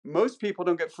advance. Most people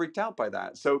don't get freaked out by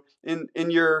that. So in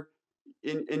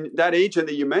that agent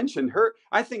that you mentioned,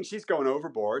 I think she's going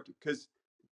overboard, because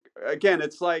again,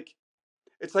 it's like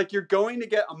you're going to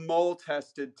get a mole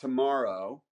tested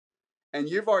tomorrow, and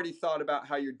you've already thought about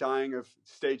how you're dying of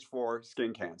stage 4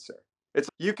 skin cancer.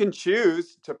 You can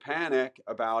choose to panic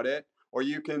about it, or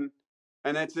you can,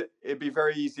 and it'd be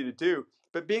very easy to do.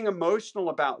 But being emotional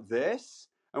about this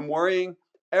and worrying,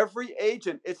 every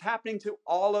agent, it's happening to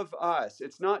all of us.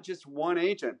 It's not just one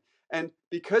agent. And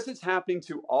because it's happening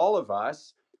to all of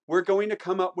us, we're going to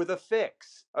come up with a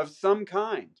fix of some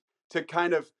kind to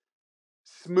kind of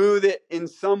smooth it in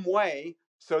some way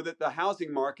so that the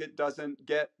housing market doesn't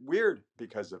get weird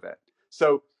because of it.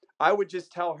 So I would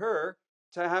just tell her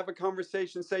to have a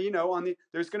conversation, say,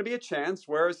 there's going to be a chance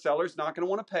where a seller's not going to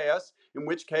want to pay us, in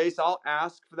which case I'll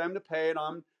ask for them to pay it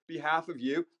on behalf of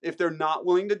you. If they're not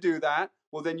willing to do that,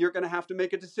 well, then you're going to have to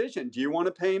make a decision. Do you want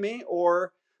to pay me,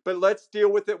 or But let's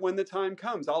deal with it when the time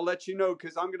comes. I'll let you know,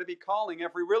 because I'm going to be calling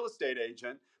every real estate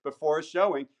agent before a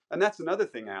showing. And that's another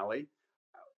thing, Ali.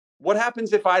 What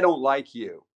happens if I don't like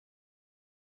you?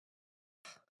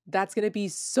 That's going to be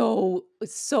so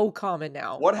common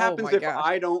now. What Oh happens my if gosh.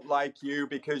 I don't like you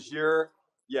because you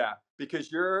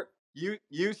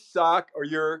suck, or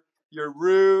you're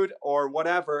rude or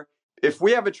whatever? If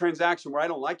we have a transaction where I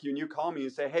don't like you and you call me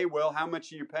and say, "Hey, Will, how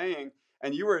much are you paying?"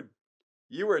 and you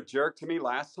were a jerk to me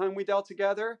last time we dealt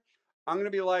together, I'm going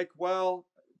to be like, "Well,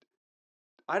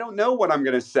 I don't know what I'm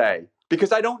going to say,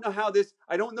 because I don't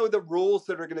know the rules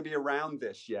that are going to be around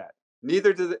this yet.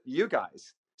 Neither do you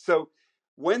guys." So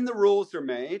when the rules are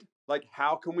made, like,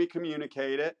 how can we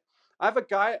communicate it? I have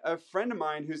a friend of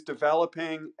mine who's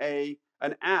developing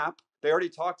an app. They already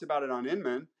talked about it on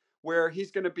Inman, where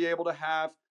he's going to be able to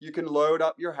you can load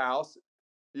up your house,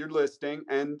 your listing,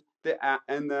 and the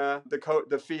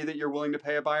fee that you're willing to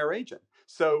pay a buyer agent.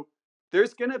 So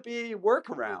there's going to be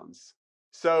workarounds.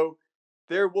 So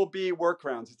there will be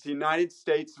workarounds. It's the United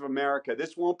States of America.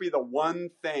 This won't be the one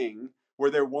thing where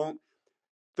there won't.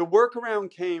 The workaround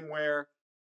came where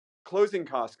closing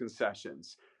cost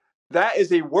concessions. That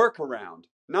is a workaround,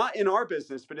 not in our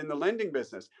business, but in the lending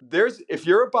business. If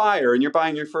you're a buyer and you're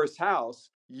buying your first house,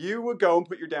 you would go and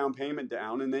put your down payment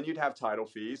down, and then you'd have title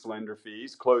fees, lender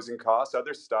fees, closing costs,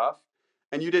 other stuff,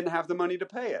 and you didn't have the money to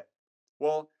pay it.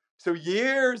 Well, so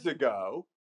years ago,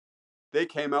 they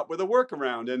came up with a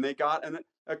workaround, and they got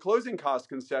a closing cost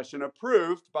concession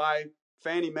approved by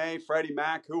Fannie Mae, Freddie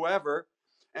Mac, whoever,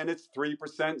 and it's 3%,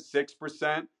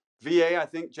 6%. VA, I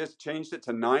think, just changed it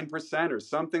to 9% or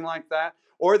something like that.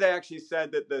 Or they actually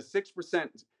said that the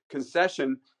 6%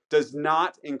 concession does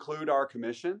not include our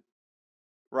commission,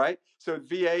 right? So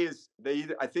VA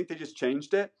I think they just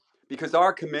changed it, because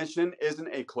our commission isn't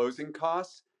a closing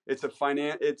cost.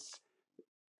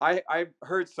 I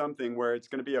heard something where it's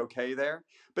going to be okay there.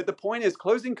 But the point is,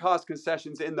 closing cost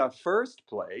concessions in the first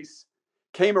place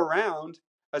came around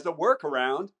as a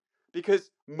workaround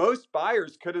because most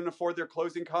buyers couldn't afford their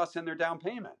closing costs and their down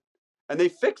payment. And they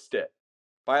fixed it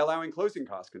by allowing closing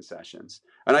cost concessions.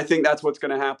 And I think that's what's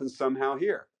going to happen somehow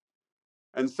here.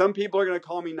 And some people are going to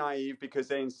call me naive because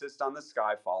they insist on the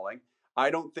sky falling. I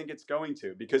don't think it's going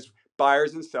to, because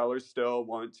buyers and sellers still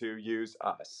want to use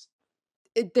us.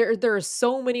 There are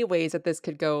so many ways that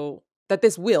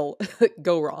this will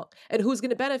go wrong. And who's going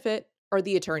to benefit are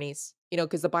the attorneys,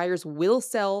 because the buyers will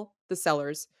sue the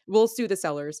sellers,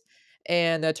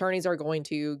 and the attorneys are going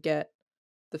to get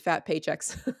the fat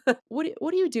paychecks. What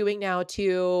are you doing now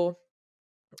to,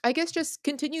 I guess, just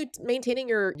continue maintaining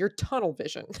your tunnel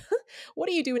vision? What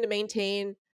are you doing to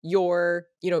maintain your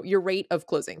rate of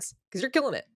closings? Because you're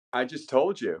killing it. I just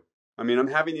told you. I mean, I'm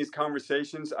having these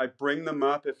conversations. I bring them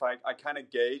up if I kind of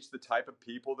gauge the type of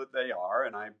people that they are.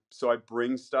 And I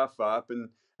bring stuff up, and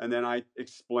then I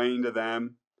explain to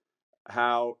them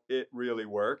how it really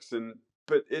works.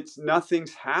 But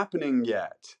nothing's happening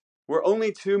yet. We're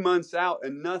only 2 months out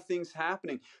and nothing's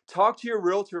happening. Talk to your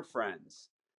realtor friends,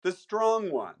 the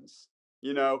strong ones,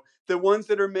 the ones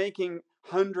that are making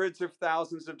hundreds of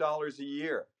thousands of dollars a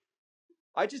year.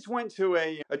 I just went to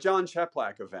a John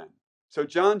Cheplack event. So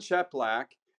John Cheplack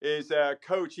is a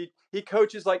coach. He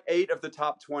coaches like 8 of the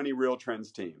top 20 Real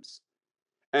Trends teams.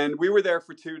 And we were there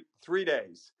for 3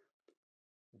 days.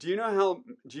 Do you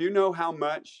know how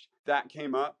much that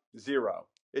came up? 0.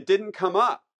 It didn't come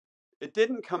up.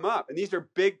 And these are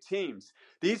big teams.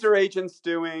 These are agents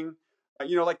doing,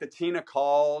 like the Tina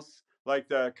Calls, like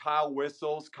the Kyle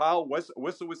Whistles. Kyle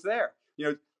Whistle was there,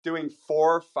 doing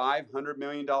 $400-500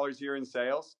 million a year in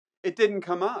sales. It didn't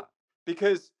come up,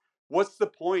 because what's the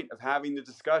point of having the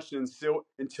discussion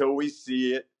until we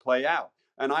see it play out?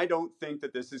 And I don't think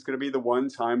that this is going to be the one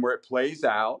time where it plays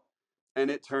out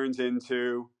and it turns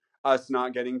into us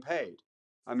not getting paid.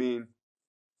 I mean,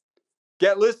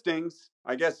 get listings.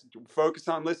 I guess focus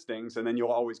on listings, and then you'll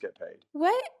always get paid.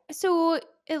 What? So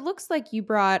it looks like you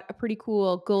brought a pretty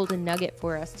cool golden nugget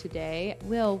for us today.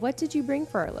 Will, what did you bring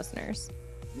for our listeners?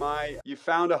 You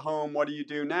found a home, what do you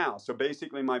do now? So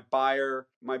basically my buyer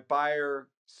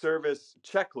service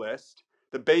checklist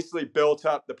that basically built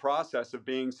up the process of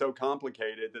being so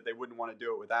complicated that they wouldn't want to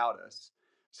do it without us.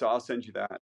 So I'll send you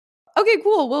that. Okay,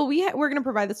 cool. Well, we're going to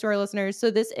provide this to our listeners.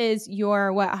 So this is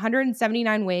your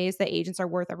 179 ways that agents are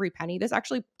worth every penny. This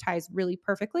actually ties really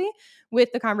perfectly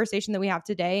with the conversation that we have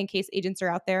today, in case agents are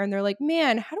out there and they're like,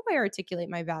 man, how do I articulate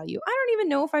my value? I don't even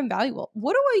know if I'm valuable.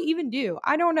 What do I even do?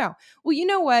 I don't know. Well, you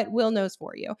know what? Will knows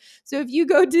for you. So if you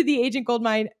go to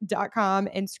theagentgoldmine.com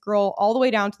and scroll all the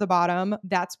way down to the bottom,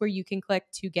 that's where you can click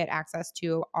to get access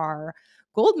to our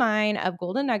Goldmine of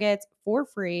Golden Nuggets for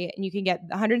free. And you can get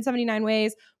 179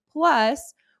 ways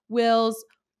plus Will's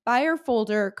buyer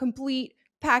folder, complete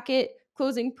packet,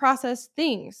 closing process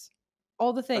things.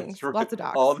 All the things. That's right. Lots of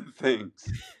docs. All the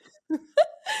things.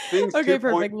 Things Okay,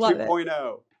 perfect. Love it.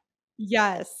 2.0.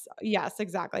 Yes,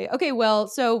 exactly. Okay, well,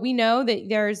 so we know that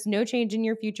there's no change in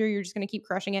your future. You're just going to keep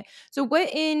crushing it. So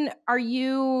are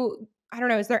you, I don't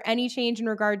know, is there any change in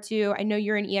regard to, I know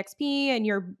you're in EXP and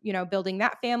you're, building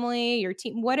that family, your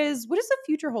team. What does the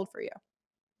future hold for you?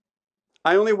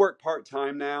 I only work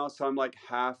part-time now, so I'm like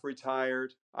half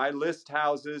retired. I list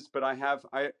houses, but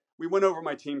we went over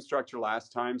my team structure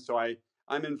last time, so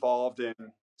I'm involved in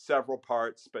several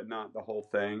parts, but not the whole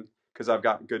thing because I've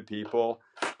got good people.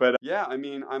 But yeah, I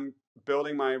mean, I'm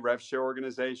building my rev share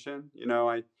organization.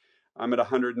 I'm at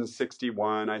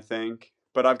 161, I think,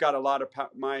 but I've got a lot of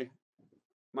my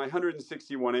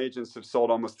 161 agents have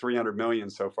sold almost 300 million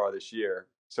so far this year.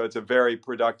 So it's a very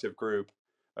productive group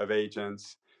of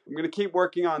agents. I'm going to keep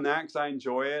working on that because I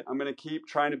enjoy it. I'm going to keep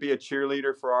trying to be a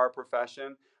cheerleader for our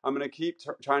profession. I'm going to keep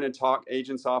trying to talk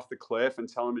agents off the cliff and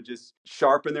tell them to just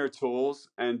sharpen their tools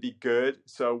and be good.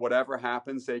 So whatever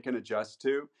happens, they can adjust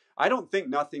to. I don't think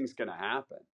nothing's going to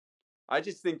happen. I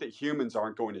just think that humans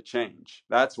aren't going to change.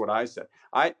 That's what I said.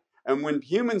 And when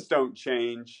humans don't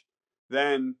change,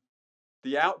 then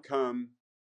the outcome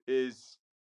is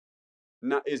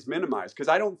minimized, because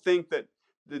I don't think that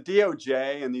the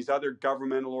DOJ and these other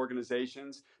governmental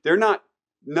organizations,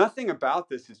 nothing about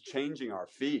this is changing our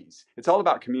fees. It's all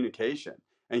about communication.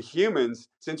 And humans,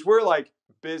 since we're like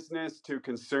business to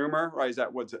consumer, right? Is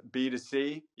that what's it,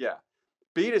 B2C? Yeah.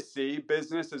 B2C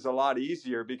business is a lot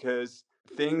easier because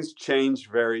things change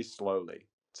very slowly.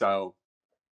 So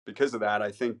because of that,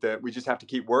 I think that we just have to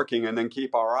keep working and then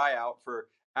keep our eye out for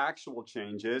actual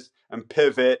changes and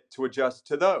pivot to adjust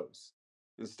to those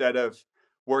instead of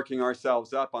working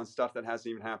ourselves up on stuff that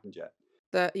hasn't even happened yet.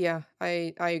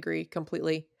 I agree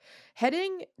completely.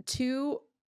 Heading to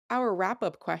our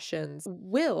wrap-up questions,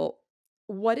 Will,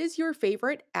 what is your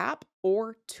favorite app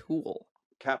or tool?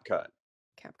 CapCut.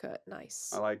 CapCut,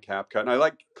 nice. I like CapCut. And I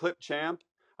like Clipchamp.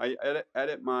 I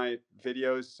edit my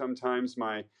videos sometimes,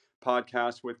 my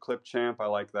podcast with Clipchamp. I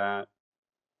like that.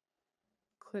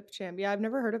 Clipchamp. Yeah, I've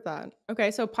never heard of that.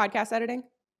 Okay, so podcast editing?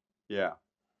 Yeah,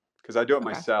 because I do it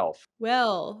myself.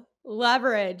 Will,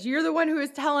 leverage. You're the one who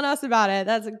is telling us about it.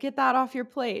 Get that off your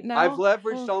plate. No, I've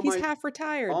leveraged he's half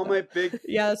retired. all my big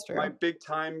yeah, that's true. my big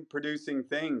time producing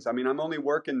things. I mean, I'm only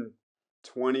working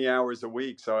 20 hours a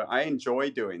week, so I enjoy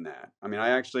doing that. I mean,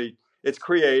 it's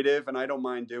creative and I don't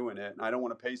mind doing it, and I don't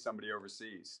want to pay somebody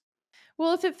overseas.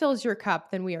 Well, if it fills your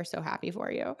cup, then we are so happy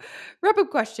for you. Wrap-up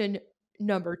question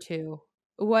number 2.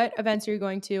 What events are you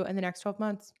going to in the next 12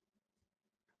 months?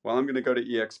 Well, I'm going to go to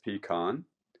EXPCon,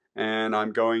 and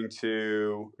I'm going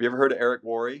to. Have you ever heard of Eric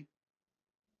Worre?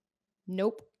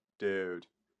 Nope. Dude,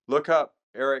 look up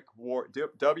Eric Worre.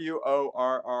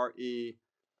 WORRE.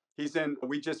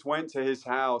 We just went to his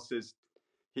house.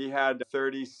 He had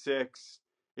 36.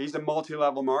 He's a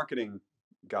multi-level marketing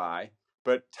guy,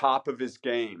 but top of his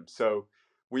game. So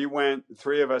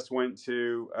three of us went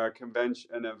to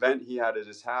an event he had at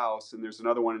his house, and there's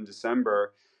another one in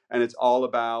December, and it's all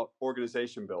about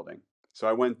organization building. So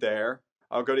I went there.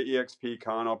 I'll go to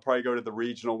EXPCon. I'll probably go to the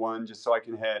regional one just so I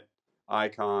can hit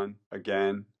Icon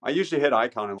again. I usually hit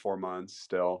Icon in 4 months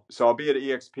still. So I'll be at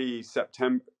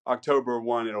EXP October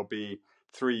 1. It'll be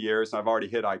 3 years. I've already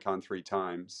hit Icon 3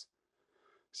 times.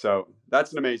 So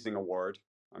that's an amazing award.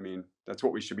 I mean, that's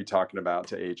what we should be talking about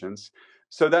to agents.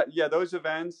 So those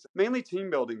events, mainly team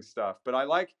building stuff. But I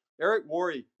like Eric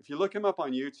Worre. If you look him up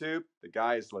on YouTube, the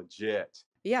guy is legit.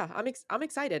 Yeah, I'm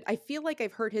excited. I feel like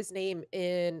I've heard his name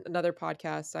in another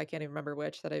podcast. I can't even remember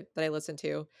which that I listened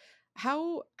to.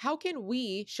 How can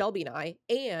we, Shelby and I,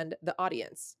 and the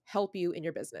audience help you in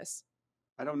your business?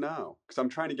 I don't know, because I'm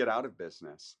trying to get out of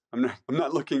business. I'm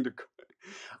not looking to.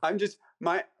 I'm just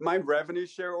my revenue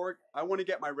share I want to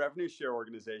get my revenue share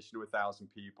organization to 1,000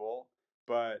 people,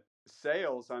 but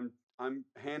sales, I'm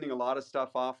handing a lot of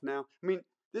stuff off now. I mean,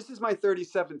 this is my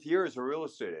 37th year as a real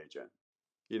estate agent.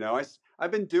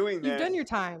 I've been doing this. You've done your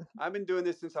time. I've been doing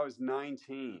this since I was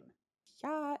 19.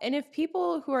 Yeah, and if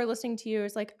people who are listening to you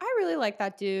is like, I really like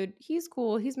that dude. He's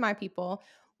cool. He's my people.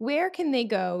 Where can they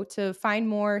go to find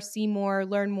more, see more,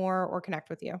 learn more, or connect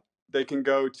with you? They can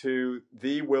go to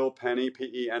the Will Penney,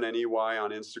 Penney, on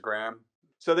Instagram.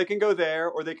 So they can go there,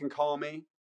 or they can call me.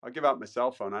 I'll give out my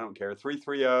cell phone. I don't care.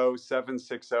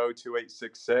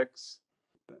 330-760-2866.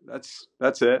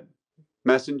 That's it.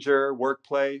 Messenger,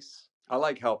 workplace. I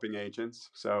like helping agents,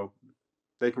 so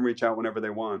they can reach out whenever they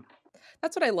want.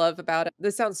 That's what I love about it.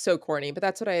 This sounds so corny, but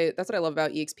that's what I love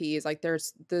about EXP is like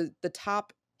there's the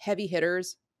top heavy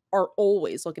hitters are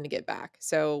always looking to get back.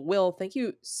 So Will, thank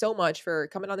you so much for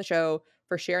coming on the show,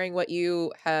 for sharing what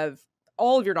you have,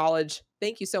 all of your knowledge.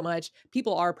 Thank you so much.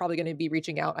 People are probably going to be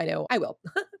reaching out. I know I will.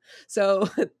 So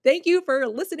thank you for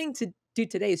listening to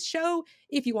today's show.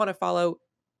 If you want to follow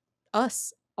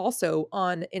us also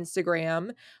on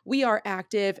Instagram, we are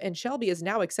active, and Shelby is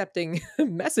now accepting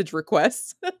message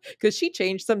requests because she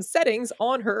changed some settings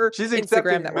on her She's Instagram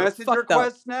accepting that were message fucked up.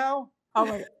 requests now? Oh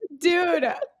my God. Dude.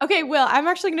 Okay, Will, I'm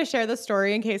actually going to share this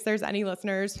story in case there's any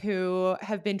listeners who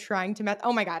have been trying to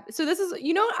oh my God. So this is,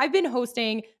 I've been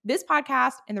hosting this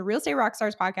podcast and the Real Estate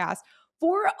Rockstars podcast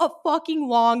for a fucking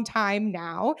long time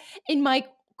now. And my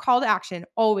call to action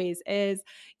always is,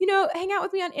 hang out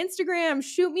with me on Instagram,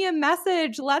 shoot me a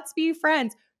message, let's be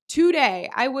friends.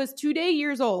 I was 2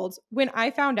 years old when I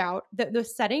found out that the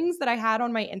settings that I had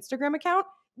on my Instagram account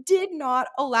did not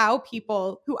allow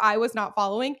people who I was not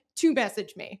following to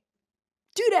message me.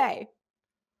 Today.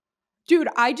 Dude,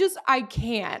 I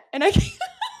can't. And I can't.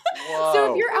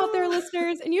 So if you're out there,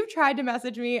 listeners, and you've tried to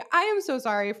message me, I am so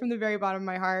sorry from the very bottom of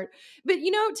my heart. But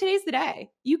today's the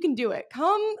day. You can do it.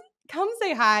 Come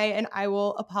say hi and I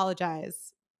will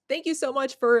apologize. Thank you so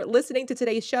much for listening to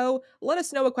today's show. Let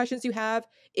us know what questions you have.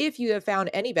 If you have found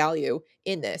any value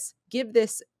in this, give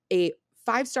this a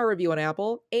 5-star review on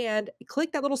Apple and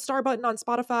click that little star button on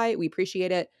Spotify. We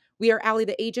appreciate it. We are Ali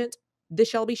the Agent, The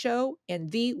Shelby Show,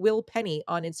 and The Will Penney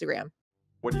on Instagram.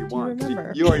 What do you want?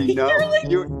 Remember? You already know.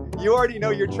 You already know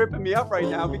you're tripping me up right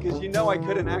now because I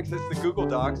couldn't access the Google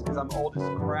Docs because I'm old as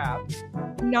crap.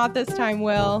 Not this time,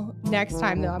 Will. Next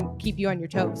time, though, I'll keep you on your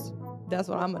toes. That's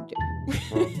what I'm going to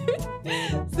do.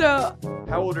 So.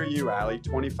 How old are you, Ali?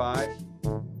 25?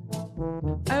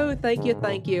 Oh, thank you.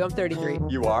 I'm 33.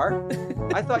 You are?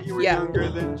 I thought you were younger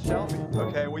than Shelby.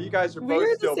 Okay, well, you guys are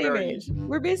both still the same very age.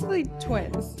 We're basically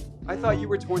twins. I thought you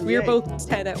were 28. We are both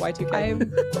 10 at Y2K. I'm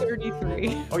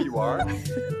 33. Oh, you are?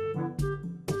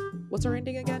 What's our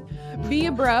ending again? Be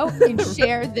a bro and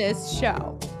share this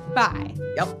show. Bye.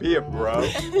 Yep. Be a bro.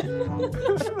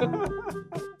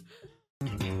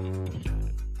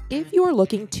 If you're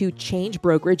looking to change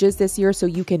brokerages this year so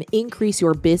you can increase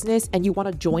your business and you want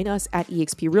to join us at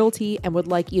eXp Realty and would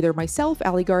like either myself,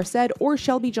 Ali Garced, or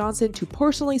Shelby Johnson to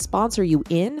personally sponsor you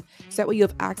in, so that way you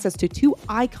have access to 2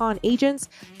 icon agents,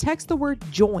 text the word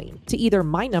JOIN to either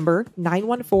my number,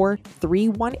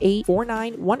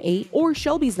 914-318-4918, or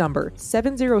Shelby's number,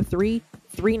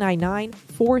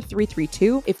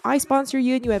 703-399-4332. If I sponsor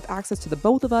you and you have access to the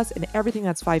both of us and everything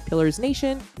that's 5 Pillars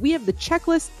Nation, we have the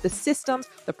checklist, the systems,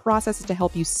 the processes to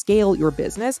help you scale your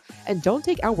business. And don't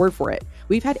take our word for it.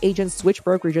 We've had agents switch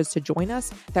brokerages to join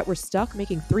us that were stuck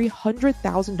making $300,000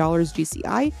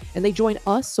 GCI, and they join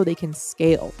us so they can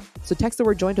scale. So text the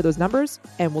word JOIN to those numbers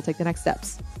and we'll take the next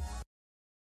steps.